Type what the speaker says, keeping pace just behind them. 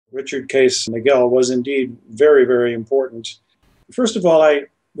Richard Case Nagell was indeed very, very important. First of all,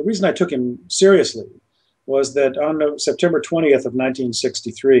 the reason I took him seriously was that on September 20th of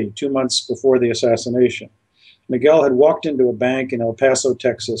 1963, 2 months before the assassination, Nagell had walked into a bank in El Paso,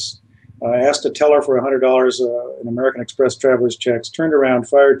 Texas, asked a teller for $100 in American Express traveler's checks, turned around,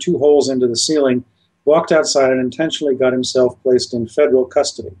 fired 2 holes into the ceiling, walked outside, and intentionally got himself placed in federal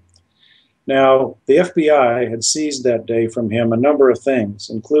custody. Now, the FBI had seized that day from him a number of things,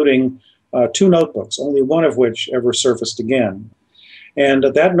 including 2 notebooks, only one of which ever surfaced again. And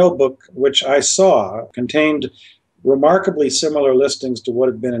that notebook, which I saw, contained remarkably similar listings to what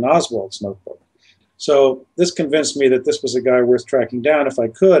had been in Oswald's notebook. So this convinced me that this was a guy worth tracking down if I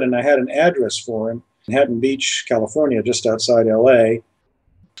could, and I had an address for him in Haddon Beach, California, just outside LA.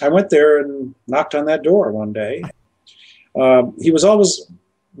 I went there and knocked on that door one day. He was always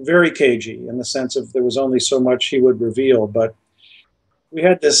very cagey in the sense of there was only so much he would reveal, but we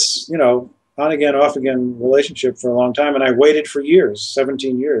had this, on again, off again relationship for a long time, and I waited for years,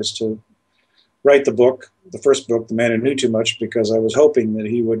 17 years, to write the book, the first book, The Man Who Knew Too Much, because I was hoping that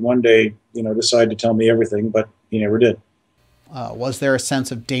he would one day, decide to tell me everything, but he never did. Was there a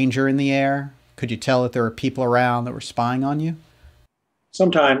sense of danger in the air? Could you tell that there were people around that were spying on you?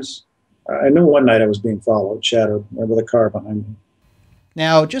 Sometimes. I knew one night I was being followed, shadowed, with a car behind me.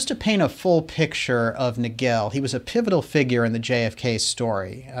 Now, just to paint a full picture of Nagell, he was a pivotal figure in the JFK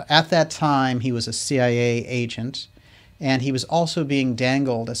story. At that time, he was a CIA agent, and he was also being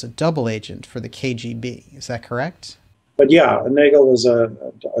dangled as a double agent for the KGB. Is that correct? But yeah, Nagell was a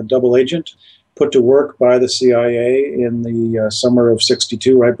double agent put to work by the CIA in the summer of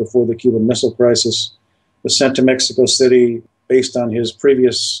 '62, right before the Cuban Missile Crisis, was sent to Mexico City based on his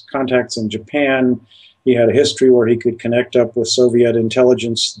previous contacts in Japan. He had a history where he could connect up with Soviet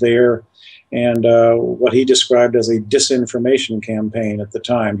intelligence there, and what he described as a disinformation campaign at the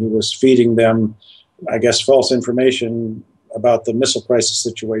time. He was feeding them, I guess, false information about the missile crisis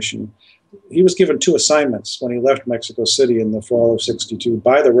situation. He was given 2 assignments when he left Mexico City in the fall of '62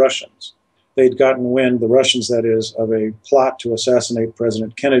 by the Russians. They'd gotten wind, the Russians that is, of a plot to assassinate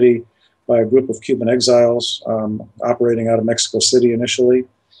President Kennedy by a group of Cuban exiles operating out of Mexico City initially.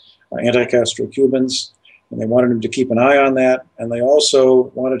 Anti-Castro Cubans, and they wanted him to keep an eye on that, and they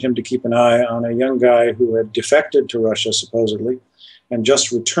also wanted him to keep an eye on a young guy who had defected to Russia, supposedly, and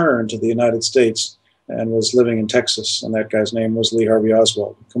just returned to the United States and was living in Texas, and that guy's name was Lee Harvey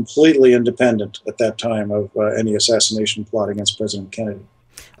Oswald, completely independent at that time of any assassination plot against President Kennedy.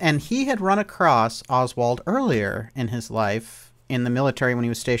 And he had run across Oswald earlier in his life in the military when he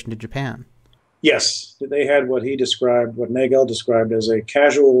was stationed in Japan. Yes, they had what Nagell described as a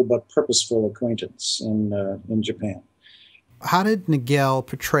casual but purposeful acquaintance in Japan. How did Nagell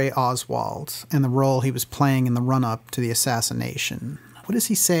portray Oswald and the role he was playing in the run-up to the assassination? What does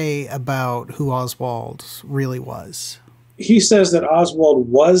he say about who Oswald really was? He says that Oswald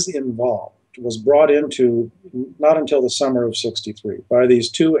was involved, was brought into, not until the summer of '63, by these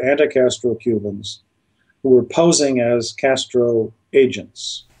 2 anti-Castro Cubans who were posing as Castro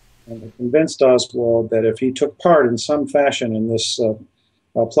agents. And they convinced Oswald that if he took part in some fashion in this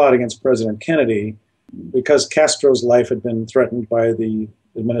plot against President Kennedy, because Castro's life had been threatened by the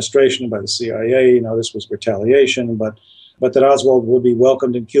administration, by the CIA, this was retaliation, but that Oswald would be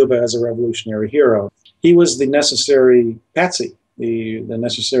welcomed in Cuba as a revolutionary hero. He was the necessary patsy, the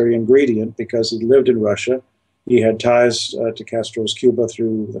necessary ingredient, because he lived in Russia. He had ties to Castro's Cuba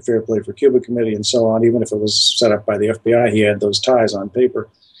through the Fair Play for Cuba Committee and so on. Even if it was set up by the FBI, he had those ties on paper.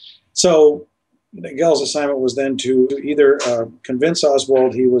 So Nagell's assignment was then to either convince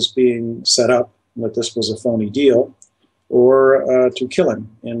Oswald he was being set up, that this was a phony deal, or to kill him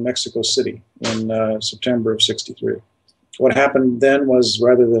in Mexico City in September of '63. What happened then was,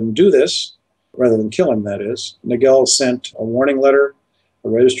 rather than do this, rather than kill him, that is, Nagell sent a warning letter, a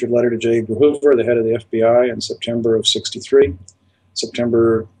registered letter to J. Edgar Hoover, the head of the FBI, in September of '63,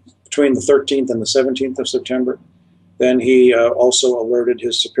 between the 13th and the 17th of September. Then he also alerted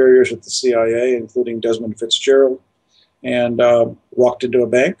his superiors at the CIA, including Desmond Fitzgerald, and walked into a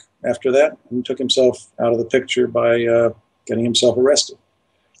bank after that and took himself out of the picture by getting himself arrested.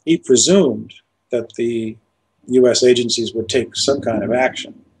 He presumed that the U.S. agencies would take some kind of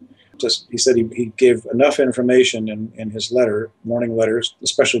action. He said he gave enough information in his letter, morning letters,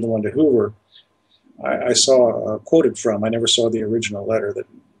 especially the one to Hoover. I saw quoted from. I never saw the original letter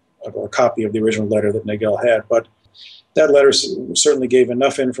or a copy of the original letter that Nagell had, but that letter certainly gave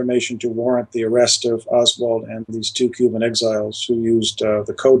enough information to warrant the arrest of Oswald and these 2 Cuban exiles who used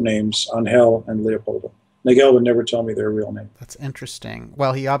the code names Angel and Leopoldo. Nagell would never tell me their real name. That's interesting.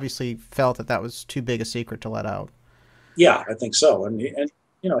 Well, he obviously felt that was too big a secret to let out. Yeah, I think so. And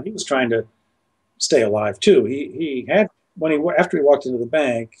he was trying to stay alive too. He had after he walked into the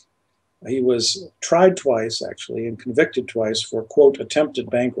bank, he was tried twice actually and convicted twice for quote attempted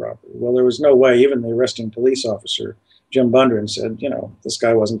bank robbery. Well, there was no way. Even the arresting police officer Jim Bundren said, this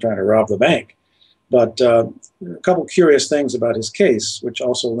guy wasn't trying to rob the bank. But a couple curious things about his case, which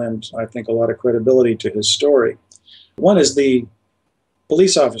also lend, I think, a lot of credibility to his story. One is the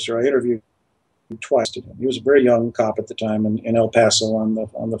police officer I interviewed twice. He was a very young cop at the time in El Paso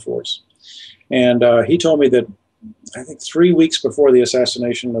on the force. And he told me that I think 3 weeks before the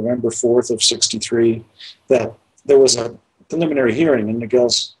assassination, November 4th of 63, that there was a preliminary hearing in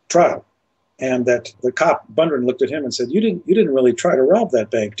Nagell's trial. And that the cop, Bundren, looked at him and said, you didn't really try to rob that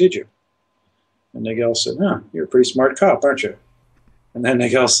bank, did you? And Nagell said, you're a pretty smart cop, aren't you? And then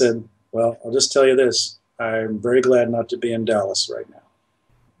Nagell said, well, I'll just tell you this. I'm very glad not to be in Dallas right now.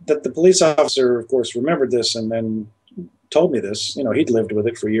 That the police officer, of course, remembered this and then told me this. He'd lived with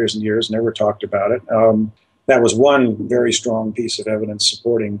it for years and years, never talked about it. That was one very strong piece of evidence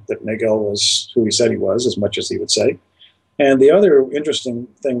supporting that Nagell was who he said he was, as much as he would say. And the other interesting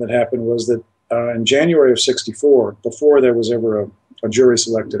thing that happened was that in January of 64, before there was ever a jury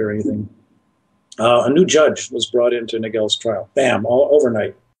selected or anything, a new judge was brought into Nagell's trial. Bam, all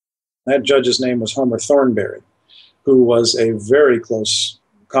overnight. That judge's name was Homer Thornberry, who was a very close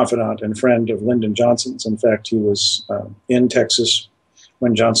confidant and friend of Lyndon Johnson's. In fact, he was in Texas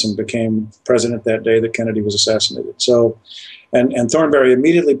when Johnson became president that day that Kennedy was assassinated. So, and Thornberry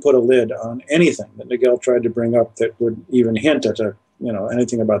immediately put a lid on anything that Nagell tried to bring up that would even hint at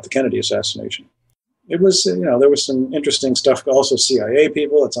anything about the Kennedy assassination. It was, there was some interesting stuff. Also, CIA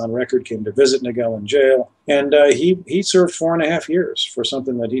people, it's on record, came to visit Nagell in jail. And he served 4.5 years for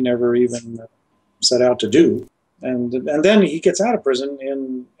something that he never even set out to do. And then he gets out of prison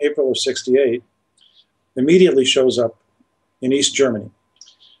in April of 68, immediately shows up in East Germany.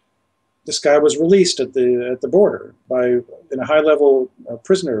 This guy was released at the border in a high-level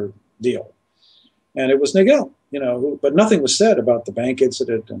prisoner deal. And it was Nagell, but nothing was said about the bank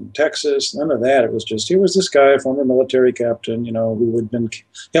incident in Texas, none of that. It was just, here was this guy, a former military captain, who had been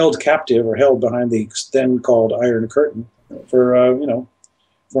held captive or held behind the then called Iron Curtain for,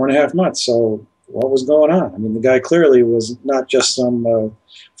 4.5 months. So what was going on? I mean, the guy clearly was not just some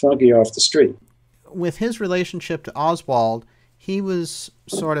flunky off the street. With his relationship to Oswald, he was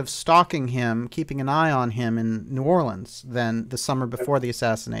sort of stalking him, keeping an eye on him in New Orleans then the summer before the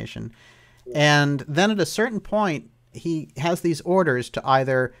assassination. And then at a certain point, he has these orders to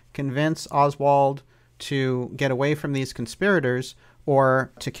either convince Oswald to get away from these conspirators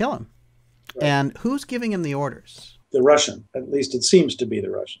or to kill him. Right. And who's giving him the orders? The Russian. At least it seems to be the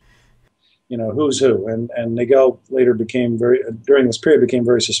Russian. Who's who. And Nagell later during this period became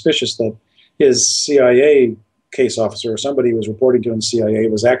very suspicious that his CIA case officer or somebody he was reporting to in CIA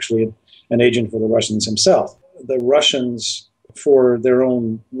was actually an agent for the Russians himself. The Russians, for their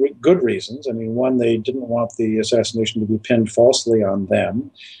own good reasons. I mean, one, they didn't want the assassination to be pinned falsely on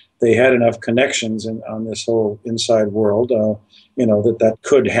them. They had enough connections on this whole inside world, that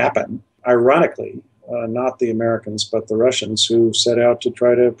could happen. Ironically, not the Americans, but the Russians who set out to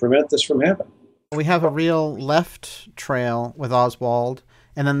try to prevent this from happening. We have a real left trail with Oswald,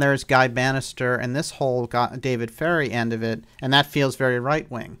 and then there's Guy Bannister and this whole David Ferrie end of it, and that feels very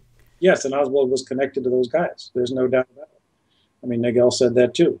right-wing. Yes, and Oswald was connected to those guys. There's no doubt about it. I mean, Nagell said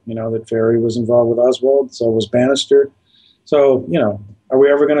that too, that Ferrie was involved with Oswald, so was Bannister. So, are we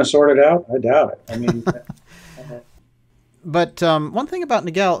ever going to sort it out? I doubt it. I mean... But one thing about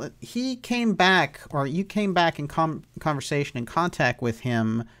Nagell, he came back, or you came back in conversation and contact with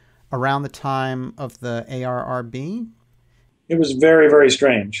him around the time of the ARRB? It was very, very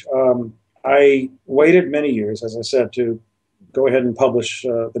strange. I waited many years, as I said, to go ahead and publish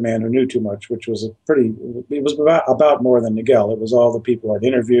The Man Who Knew Too Much, which was it was about more than Nagell. It was all the people I'd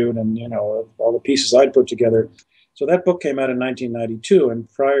interviewed and, all the pieces I'd put together. So that book came out in 1992, and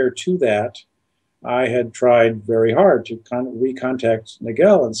prior to that, I had tried very hard to recontact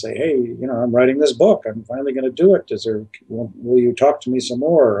Nagell and say, hey, I'm writing this book. I'm finally going to do it. Will you talk to me some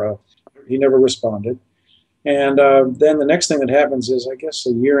more? He never responded. And then the next thing that happens is, I guess,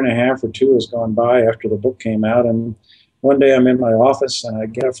 1.5 years or 2 has gone by after the book came out. And one day I'm in my office and I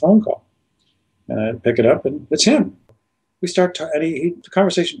get a phone call. And I pick it up and it's him. We start and the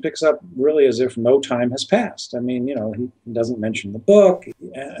conversation picks up really as if no time has passed. I mean, he doesn't mention the book.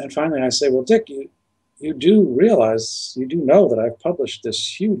 And finally I say, well, Dick, you do realize, you do know that I've published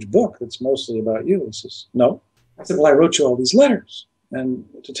this huge book that's mostly about you. He says, no. I said, well, I wrote you all these letters and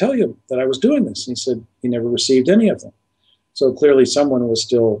to tell you that I was doing this. And he said he never received any of them. So clearly someone was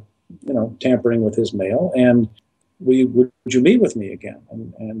still, tampering with his mail. And would you meet with me again?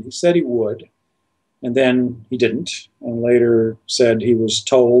 And he said he would. And then he didn't, and later said he was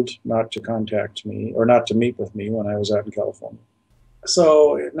told not to contact me or not to meet with me when I was out in California.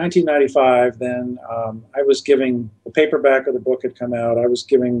 So in 1995, then I was giving, the paperback of the book had come out. I was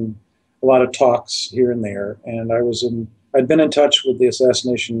giving a lot of talks here and there, and I'd been in touch with the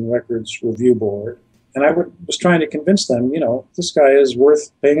Assassination Records Review Board, and I was trying to convince them, this guy is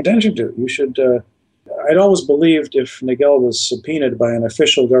worth paying attention to. You should. I'd always believed if Nagell was subpoenaed by an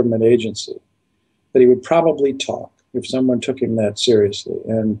official government agency, that he would probably talk if someone took him that seriously.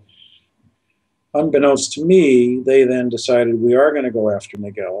 And unbeknownst to me, they then decided we are going to go after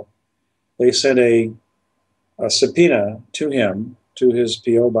Nagell. They sent a subpoena to him, to his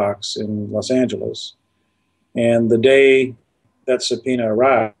P.O. box in Los Angeles. And the day that subpoena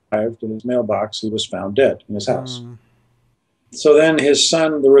arrived in his mailbox, he was found dead in his house. So then his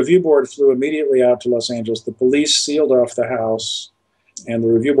son, the review board flew immediately out to Los Angeles. The police sealed off the house. And the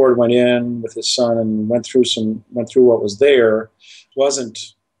review board went in with his son and went through what was there. It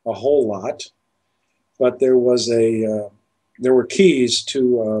wasn't a whole lot, but there were keys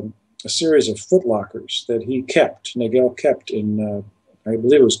to a series of footlockers that Nagell kept in, I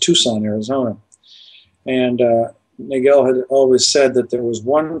believe it was Tucson, Arizona. And Nagell had always said that there was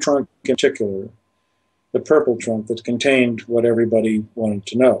one trunk in particular, the purple trunk, that contained what everybody wanted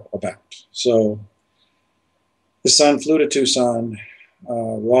to know about. So his son flew to Tucson.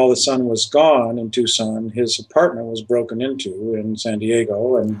 While the son was gone in Tucson, his apartment was broken into in San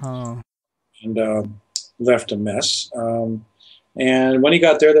Diego and left a mess. And when he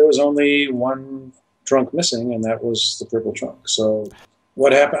got there was only one trunk missing, and that was the purple trunk. So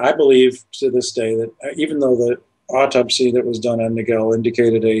what happened, I believe to this day, that even though the autopsy that was done on Nagell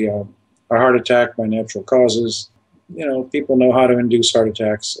indicated a heart attack by natural causes, people know how to induce heart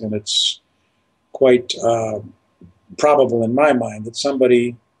attacks, and it's quite probable in my mind that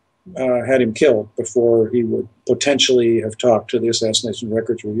somebody had him killed before he would potentially have talked to the Assassination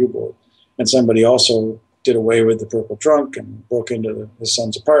Records Review Board. And somebody also did away with the purple trunk and broke into his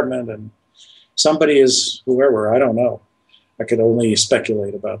son's apartment. And somebody is whoever, I don't know. I could only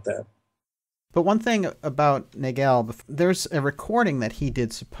speculate about that. But one thing about Nagell, there's a recording that he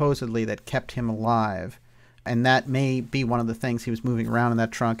did supposedly that kept him alive. And that may be one of the things he was moving around in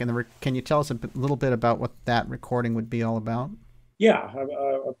that trunk. And can you tell us a little bit about what that recording would be all about? Yeah,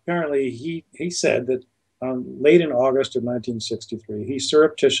 apparently he said that late in August of 1963, he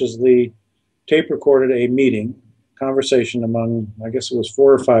surreptitiously tape recorded a conversation among, I guess it was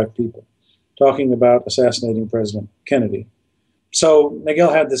 4 or 5 people, talking about assassinating President Kennedy. So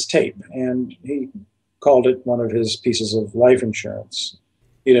Nagell had this tape, and he called it one of his pieces of life insurance.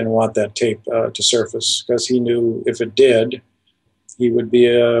 He didn't want that tape to surface because he knew if it did, he would be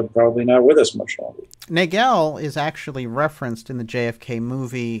probably not with us much longer. Nagell is actually referenced in the JFK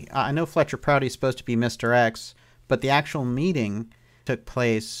movie. I know Fletcher Prouty is supposed to be Mr. X, but the actual meeting took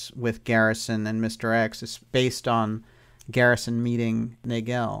place with Garrison and Mr. X is based on Garrison meeting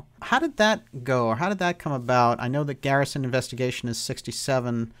Nagell. How did that go, or how did that come about? I know that Garrison investigation is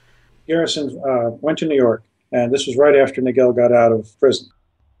 1967. Garrison went to New York, and this was right after Nagell got out of prison.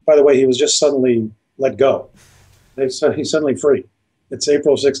 By the way, he was just suddenly let go. He's suddenly free. It's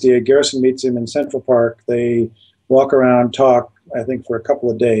April of 1968. Garrison meets him in Central Park. They walk around, talk, I think, for a couple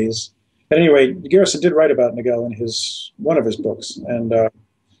of days. At any rate, Garrison did write about Nagell in one of his books. And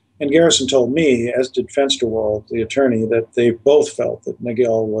Garrison told me, as did Fensterwald, the attorney, that they both felt that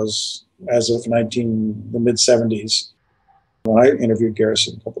Nagell was, as of the mid-70s, when I interviewed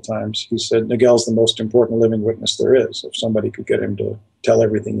Garrison a couple times, he said Nagell's the most important living witness there is, if somebody could get him to tell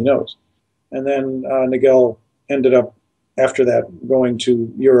everything he knows. And then Nagell ended up, after that, going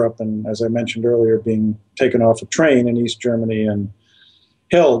to Europe and, as I mentioned earlier, being taken off a train in East Germany and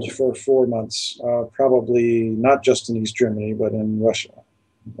held for 4 months, probably not just in East Germany, but in Russia,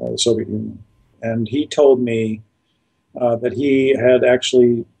 the Soviet Union. And he told me that he had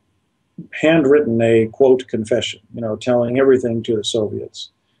actually handwritten a, quote, confession, telling everything to the Soviets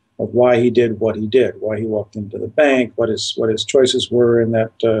of why he did what he did, why he walked into the bank, what his choices were in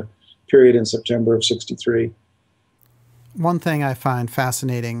that period in September of 1963. One thing I find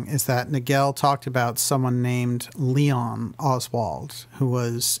fascinating is that Nagell talked about someone named Leon Oswald, who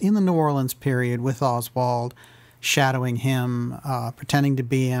was in the New Orleans period with Oswald, shadowing him, pretending to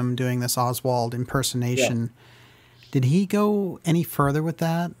be him, doing this Oswald impersonation. Yeah. Did he go any further with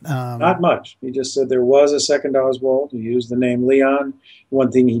that? Not much. He just said there was a second Oswald. He used the name Leon.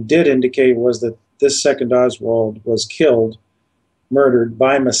 One thing he did indicate was that this second Oswald was murdered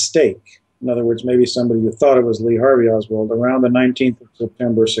by mistake. In other words, maybe somebody who thought it was Lee Harvey Oswald around the 19th of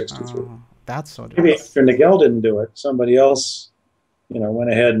September, 1963. That's so Maybe different. after Nagell didn't do it, somebody else,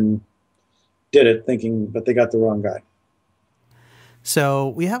 went ahead and did it, thinking, but they got the wrong guy. So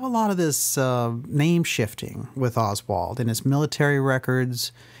we have a lot of this name shifting with Oswald. In his military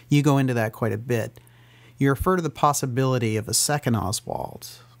records, you go into that quite a bit. You refer to the possibility of a second Oswald,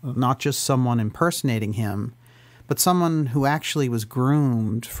 not just someone impersonating him, but someone who actually was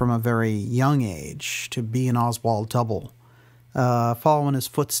groomed from a very young age to be an Oswald double, following his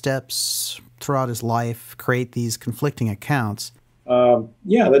footsteps throughout his life, create these conflicting accounts.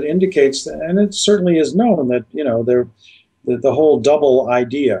 Yeah, that indicates, and it certainly is known that, the whole double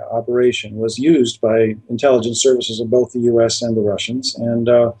idea operation was used by intelligence services of both the U.S. and the Russians, and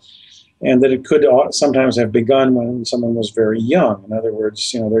that it could sometimes have begun when someone was very young. In other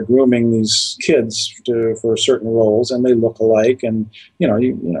words, they're grooming these kids for certain roles, and they look alike, and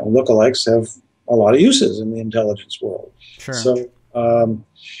lookalikes have a lot of uses in the intelligence world. Sure.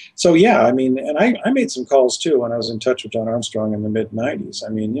 So yeah, I mean, and I made some calls too when I was in touch with John Armstrong in the mid '90s. I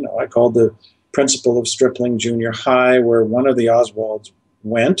mean, I called the principal of Stripling Junior High, where one of the Oswalds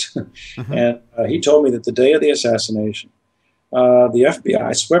went, and he told me that the day of the assassination, the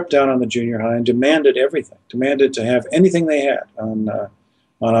FBI swept down on the junior high and demanded everything, demanded to have anything they had on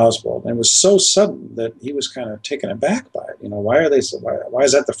Oswald. And it was so sudden that he was kind of taken aback by it. Why are they so? Why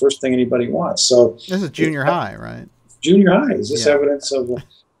is that the first thing anybody wants? So this is junior high, right? Junior high. Is this evidence of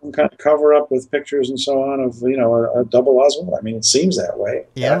some kind of cover up with pictures and so on of a double Oswald? I mean, it seems that way.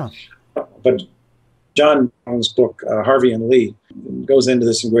 Yeah. But John's book, Harvey and Lee, goes into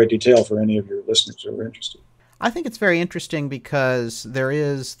this in great detail for any of your listeners who are interested. I think it's very interesting because there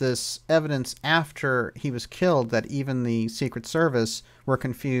is this evidence after he was killed that even the Secret Service were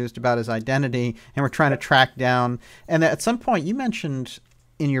confused about his identity and were trying to track down. And at some point you mentioned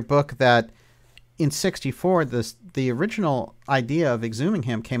in your book that in '64, the original idea of exhuming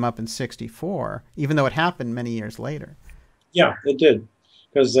him came up in '64, even though it happened many years later. Yeah, it did,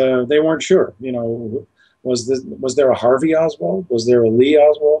 because they weren't sure. Was there a Harvey Oswald? Was there a Lee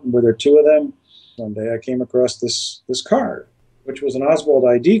Oswald? Were there two of them? One day I came across this card, which was an Oswald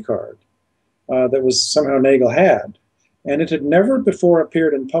ID card that was somehow Nagell had, and it had never before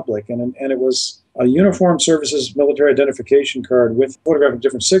appeared in public, and it was a uniformed services military identification card with a photograph of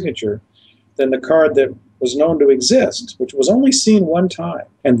different signature than the card that was known to exist, which was only seen one time.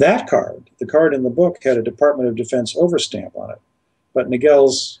 And that card, the card in the book, had a Department of Defense overstamp on it, but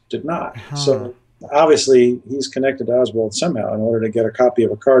Nagell's did not. So obviously he's connected to Oswald somehow in order to get a copy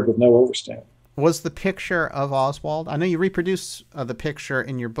of a card with no overstamp. Was the picture of Oswald? I know you reproduce the picture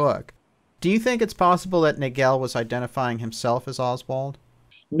in your book. Do you think it's possible that Nagell was identifying himself as Oswald?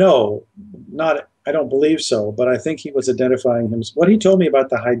 No, not. I don't believe so, but I think he was identifying himself. What he told me about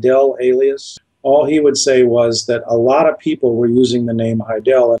the Heidel alias, all he would say was that a lot of people were using the name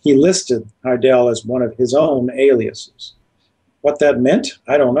Heidel, and he listed Heidel as one of his own aliases. What that meant,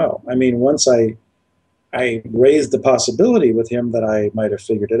 I don't know. I mean, once I raised the possibility with him that I might have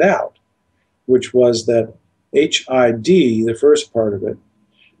figured it out, which was that HID, the first part of it,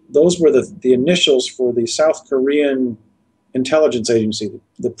 those were the initials for the South Korean intelligence agency,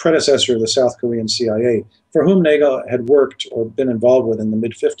 the predecessor of the South Korean CIA, for whom Nagell had worked or been involved with in the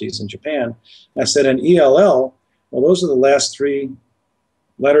mid-50s in Japan. I said, and ELL, well, those are the last three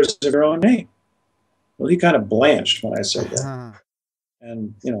letters of your own name. Well, he kind of blanched when I said that,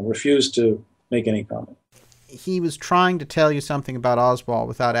 and refused to make any comment. He was trying to tell you something about Oswald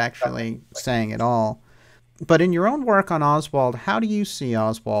without actually saying it all. But in your own work on Oswald, how do you see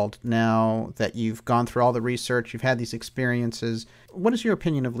Oswald now that you've gone through all the research, you've had these experiences? What is your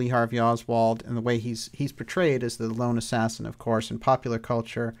opinion of Lee Harvey Oswald and the way he's portrayed as the lone assassin, of course, in popular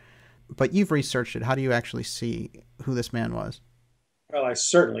culture? But you've researched it. How do you actually see who this man was? Well, I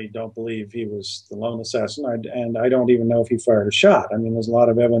certainly don't believe he was the lone assassin, and I don't even know if he fired a shot. I mean, there's a lot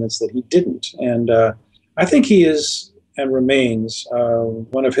of evidence that he didn't. And I think he is and remains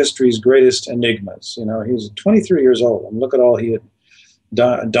one of history's greatest enigmas. He's 23 years old, and look at all he had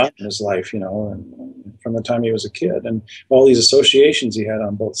done in his life, and from the time he was a kid, and all these associations he had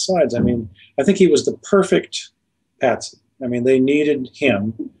on both sides. I mean, I think he was the perfect patsy. I mean, they needed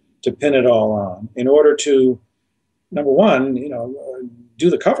him to pin it all on in order to, number one, do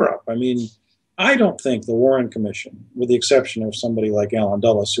the cover-up. I mean, I don't think the Warren Commission, with the exception of somebody like Allen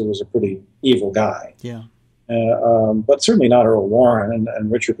Dulles, who was a pretty evil guy, but certainly not Earl Warren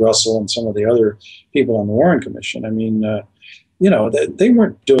and Richard Russell and some of the other people on the Warren Commission. I mean, they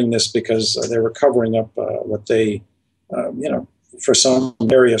weren't doing this because they were covering up what they, for some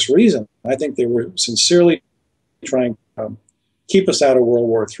various reason. I think they were sincerely trying to keep us out of World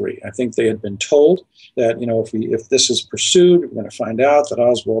War III. I think they had been told that, if this is pursued, we're going to find out that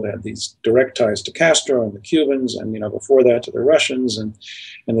Oswald had these direct ties to Castro and the Cubans, and before that to the Russians, and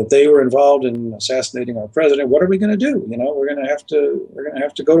that they were involved in assassinating our president. What are we going to do? We're going to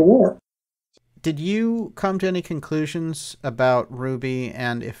have to go to war. Did you come to any conclusions about Ruby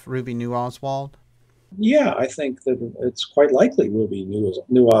and if Ruby knew Oswald? Yeah, I think that it's quite likely Ruby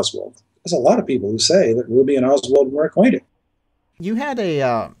knew Oswald. There's a lot of people who say that Ruby and Oswald were acquainted. You had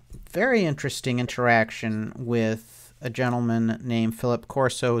a very interesting interaction with a gentleman named Philip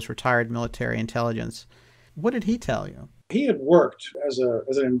Corso, who was retired military intelligence. What did he tell you? He had worked as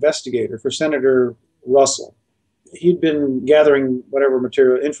an investigator for Senator Russell. He'd been gathering whatever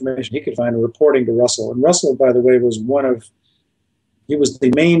material information he could find and reporting to Russell. And Russell, by the way, he was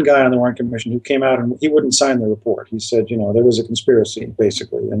the main guy on the Warren Commission who came out and he wouldn't sign the report. He said, there was a conspiracy,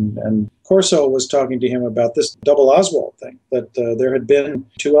 basically. And Corso was talking to him about this double Oswald thing, that there had been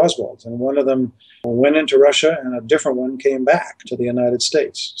two Oswalds, and one of them went into Russia and a different one came back to the United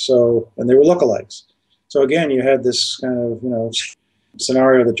States. And they were lookalikes. So again, you had this kind of,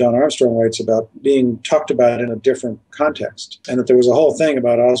 scenario that John Armstrong writes about being talked about in a different context, and that there was a whole thing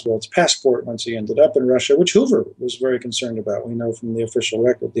about Oswald's passport once he ended up in Russia, which Hoover was very concerned about. We know from the official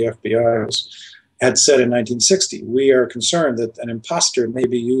record the FBI had said in 1960, we are concerned that an imposter may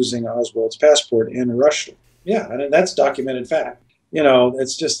be using Oswald's passport in Russia. Yeah, and that's documented fact.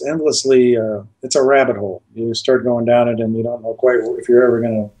 It's just endlessly, it's a rabbit hole. You start going down it and you don't know quite if you're ever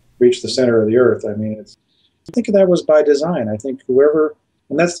going to reach the center of the earth. I think that was by design. I think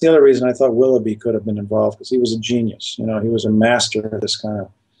and that's the other reason I thought Willoughby could have been involved, because he was a genius. He was a master of this kind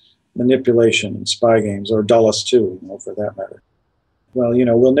of manipulation and spy games, or Dulles too, for that matter. Well,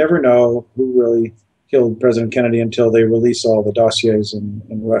 we'll never know who really killed President Kennedy until they release all the dossiers in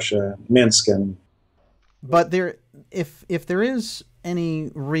Russia, Minsk, But if there is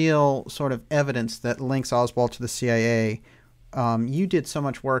any real sort of evidence that links Oswald to the CIA, you did so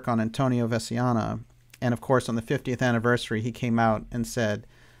much work on Antonio Veciana. And, of course, on the 50th anniversary, he came out and said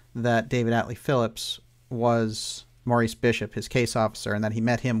that David Atlee Phillips was Maurice Bishop, his case officer, and that he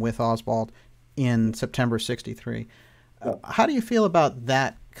met him with Oswald in September 63. How do you feel about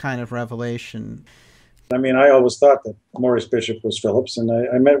that kind of revelation? I always thought that Maurice Bishop was Phillips, and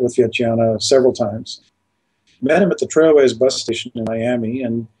I met with Veciana several times. Met him at the Trailways bus station in Miami,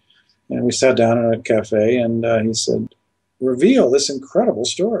 and we sat down in a cafe, and he said, reveal this incredible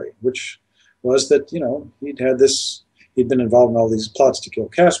story, which was that, he'd been involved in all these plots to kill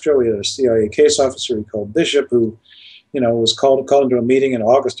Castro. He had a CIA case officer he called Bishop, who, was called into a meeting in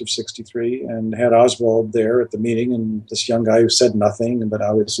August of 63 and had Oswald there at the meeting, and this young guy who said nothing, but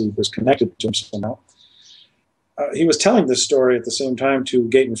obviously was connected to him somehow. He was telling this story at the same time to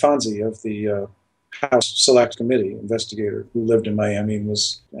Gaten Fonzie of the House Select Committee investigator who lived in Miami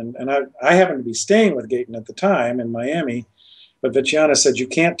and I happened to be staying with Gaten at the time in Miami. But Veciana said, you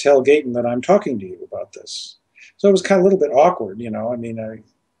can't tell Gaten that I'm talking to you about this. So it was kind of a little bit awkward,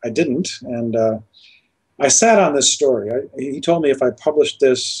 I didn't. And I sat on this story. He told me if I published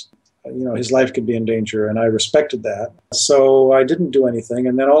this, his life could be in danger, and I respected that. So I didn't do anything.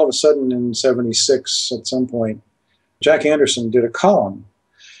 And then all of a sudden in 76, at some point, Jack Anderson did a column,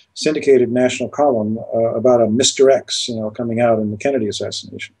 syndicated national column, about a Mr. X, coming out in the Kennedy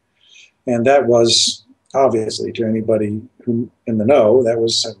assassination. And that was, obviously, to anybody who in the know, that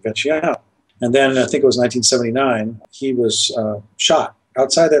was Veciana. And then I think it was 1979, he was shot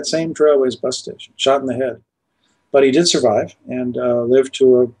outside that same Trailways bus station, shot in the head. But he did survive and lived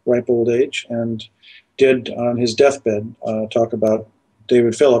to a ripe old age, and did, on his deathbed, talk about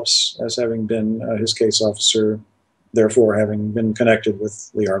David Phillips as having been his case officer, therefore having been connected with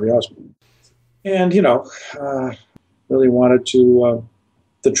Lee Harvey Oswald. And, really wanted to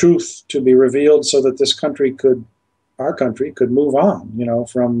the truth to be revealed so that this country our country could move on,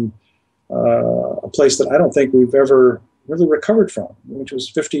 from a place that I don't think we've ever really recovered from, which was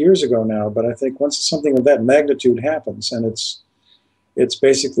 50 years ago now. But I think once something of that magnitude happens, and it's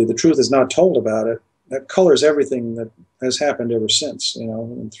basically the truth is not told about it, that colors everything that has happened ever since,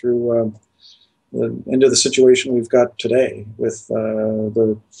 and through into the situation we've got today with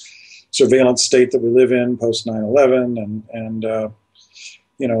the surveillance state that we live in post 9/11, and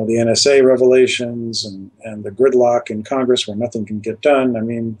the NSA revelations and the gridlock in Congress where nothing can get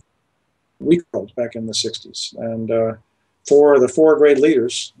done. We called back in the 60s. And for the four great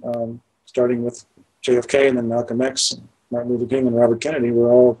leaders, starting with JFK and then Malcolm X, and Martin Luther King and Robert Kennedy,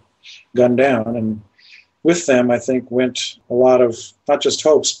 were all gunned down. And with them, I think, went a lot of not just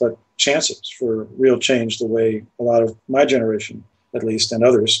hopes, but chances for real change, the way a lot of my generation, at least, and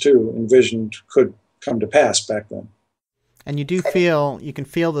others too, envisioned could come to pass back then. And you can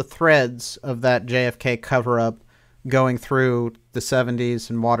feel the threads of that JFK cover-up going through the 70s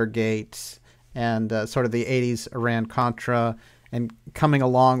and Watergate and sort of the 80s Iran-Contra and coming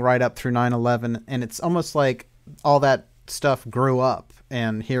along right up through 9/11. And it's almost like all that stuff grew up,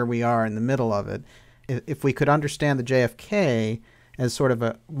 and here we are in the middle of it. If we could understand the JFK as sort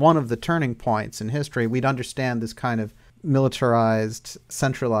of one of the turning points in history, we'd understand this kind of militarized,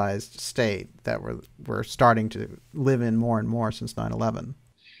 centralized state that we're starting to live in more and more since 9/11.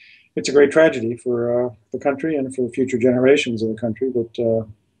 It's a great tragedy for the country and for the future generations of the country that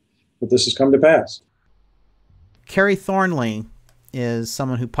this has come to pass. Kerry Thornley is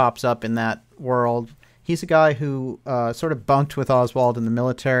someone who pops up in that world. He's a guy who sort of bunked with Oswald in the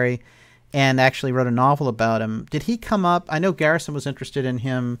military and actually wrote a novel about him. Did he come up? I know Garrison was interested in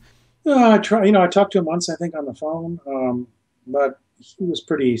him. I talked to him once, I think, on the phone, but he was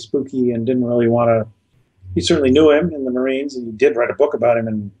pretty spooky and didn't really want to. He certainly knew him in the Marines, and he did write a book about him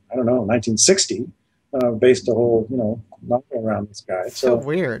in, 1960, based a whole, novel around this guy. So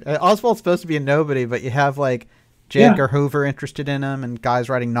weird. Oswald's supposed to be a nobody, but you have like J. Edgar Hoover interested in him and guys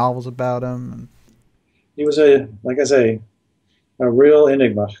writing novels about him. He was like I say, a real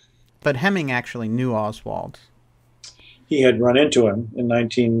enigma. But Hemming actually knew Oswald. He had run into him in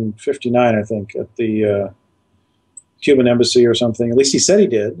 1959, I think, at the Cuban embassy or something. At least he said he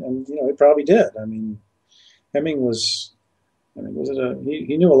did, and he probably did. I mean, Hemming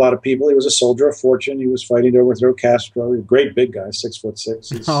he knew a lot of people. He was a soldier of fortune. He was fighting to overthrow Castro. He was a great big guy,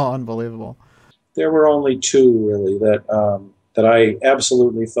 6'6". Oh, unbelievable! There were only two really that I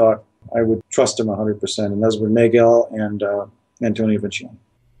absolutely thought I would trust him 100%, and those were Nagell and Antonio Viciani.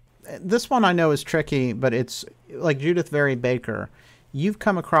 This one I know is tricky, but it's like Judith Very Baker. You've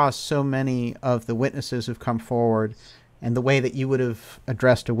come across so many of the witnesses who've come forward and the way that you would have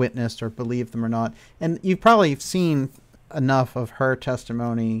addressed a witness or believed them or not. And you've probably seen enough of her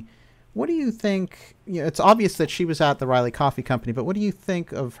testimony. What do you think? It's obvious that she was at the Riley Coffee Company, but what do you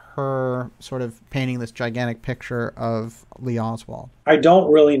think of her sort of painting this gigantic picture of Lee Oswald? I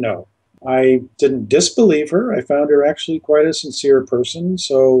don't really know. I didn't disbelieve her. I found her actually quite a sincere person,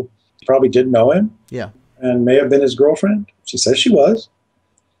 so probably did know him. Yeah. And may have been his girlfriend. She says she was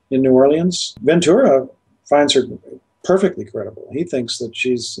in New Orleans. Ventura finds her perfectly credible. He thinks that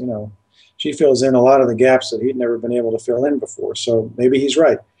she's, she fills in a lot of the gaps that he'd never been able to fill in before. So maybe he's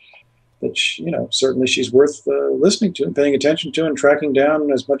right. That certainly she's worth listening to and paying attention to and tracking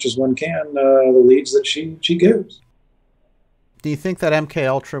down as much as one can the leads that she gives. Do you think that MK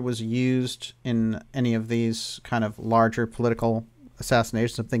Ultra was used in any of these kind of larger political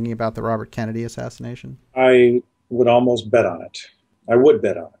assassinations? I'm thinking about the Robert Kennedy assassination. I would almost bet on it. I would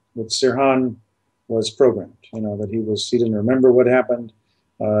bet on it. That Sirhan was programmed, that he didn't remember what happened.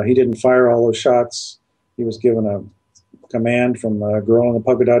 He didn't fire all those shots. He was given a command from a girl in a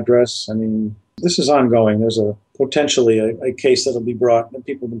polka dot dress. I mean, this is ongoing. There's potentially a case that'll be brought, and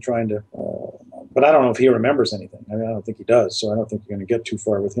people have been trying to, but I don't know if he remembers anything. I mean, I don't think he does, so I don't think you're going to get too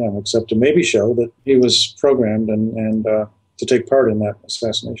far with him, except to maybe show that he was programmed and to take part in that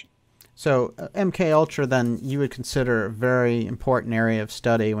assassination. So MK Ultra, then, you would consider a very important area of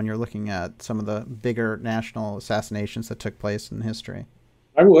study when you're looking at some of the bigger national assassinations that took place in history.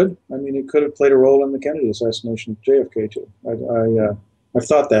 I would. I mean, it could have played a role in the Kennedy assassination of JFK too. I've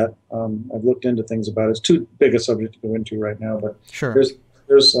thought that. I've looked into things about it. It's too big a subject to go into right now, but sure.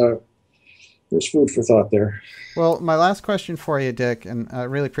 There's food for thought there. Well, my last question for you, Dick, and I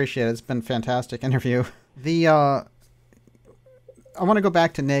really appreciate it. It's been a fantastic interview. I want to go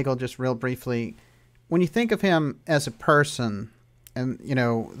back to Nagell just real briefly. When you think of him as a person and,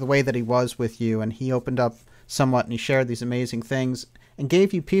 the way that he was with you, and he opened up somewhat and he shared these amazing things and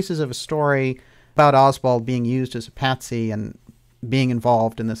gave you pieces of a story about Oswald being used as a patsy and being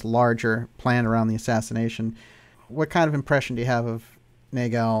involved in this larger plan around the assassination, what kind of impression do you have of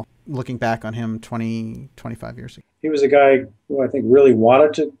Nagell looking back on him 25 years ago? He was a guy who I think really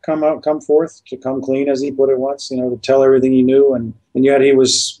wanted to come forth, to come clean, as he put it once, to tell everything he knew, and yet he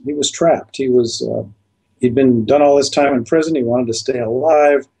was trapped. He'd been done all this time in prison. He wanted to stay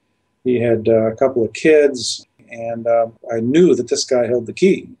alive. He had a couple of kids, and I knew that this guy held the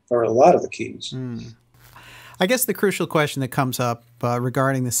key, or a lot of the keys. I guess the crucial question that comes up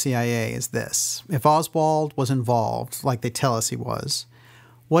regarding the CIA is this. If Oswald was involved, like they tell us he was,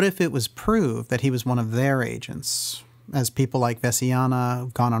 what if it was proved that he was one of their agents? As people like Veciana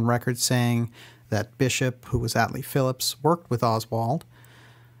have gone on record saying that Bishop, who was Atlee Phillips, worked with Oswald,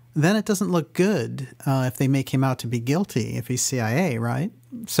 then it doesn't look good if they make him out to be guilty if he's CIA, right?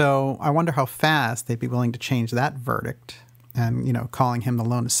 So I wonder how fast they'd be willing to change that verdict and, calling him the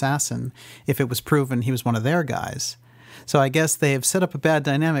lone assassin if it was proven he was one of their guys. So I guess they've set up a bad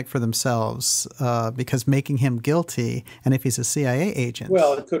dynamic for themselves because making him guilty, and if he's a CIA agent.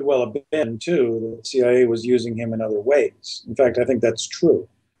 Well, it could well have been, too, that the CIA was using him in other ways. In fact, I think that's true.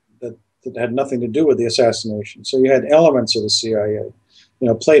 That had nothing to do with the assassination. So you had elements of the CIA,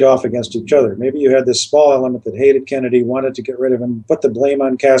 played off against each other. Maybe you had this small element that hated Kennedy, wanted to get rid of him, put the blame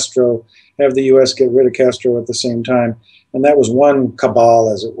on Castro, have the U.S. get rid of Castro at the same time. And that was one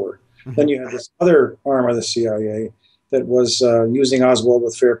cabal, as it were. Mm-hmm. Then you had this other arm of the CIA that was using Oswald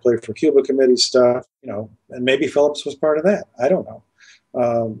with Fair Play for Cuba Committee stuff, and maybe Phillips was part of that. I don't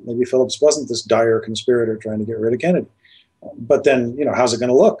know. Maybe Phillips wasn't this dire conspirator trying to get rid of Kennedy. But then, how's it going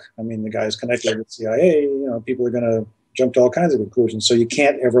to look? I mean, the guy's connected with the CIA, people are going to jump to all kinds of conclusions. So you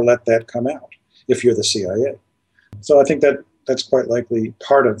can't ever let that come out if you're the CIA. So I think that's quite likely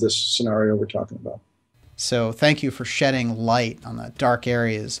part of this scenario we're talking about. So thank you for shedding light on the dark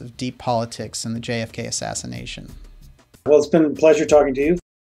areas of deep politics and the JFK assassination. Well, it's been a pleasure talking to you.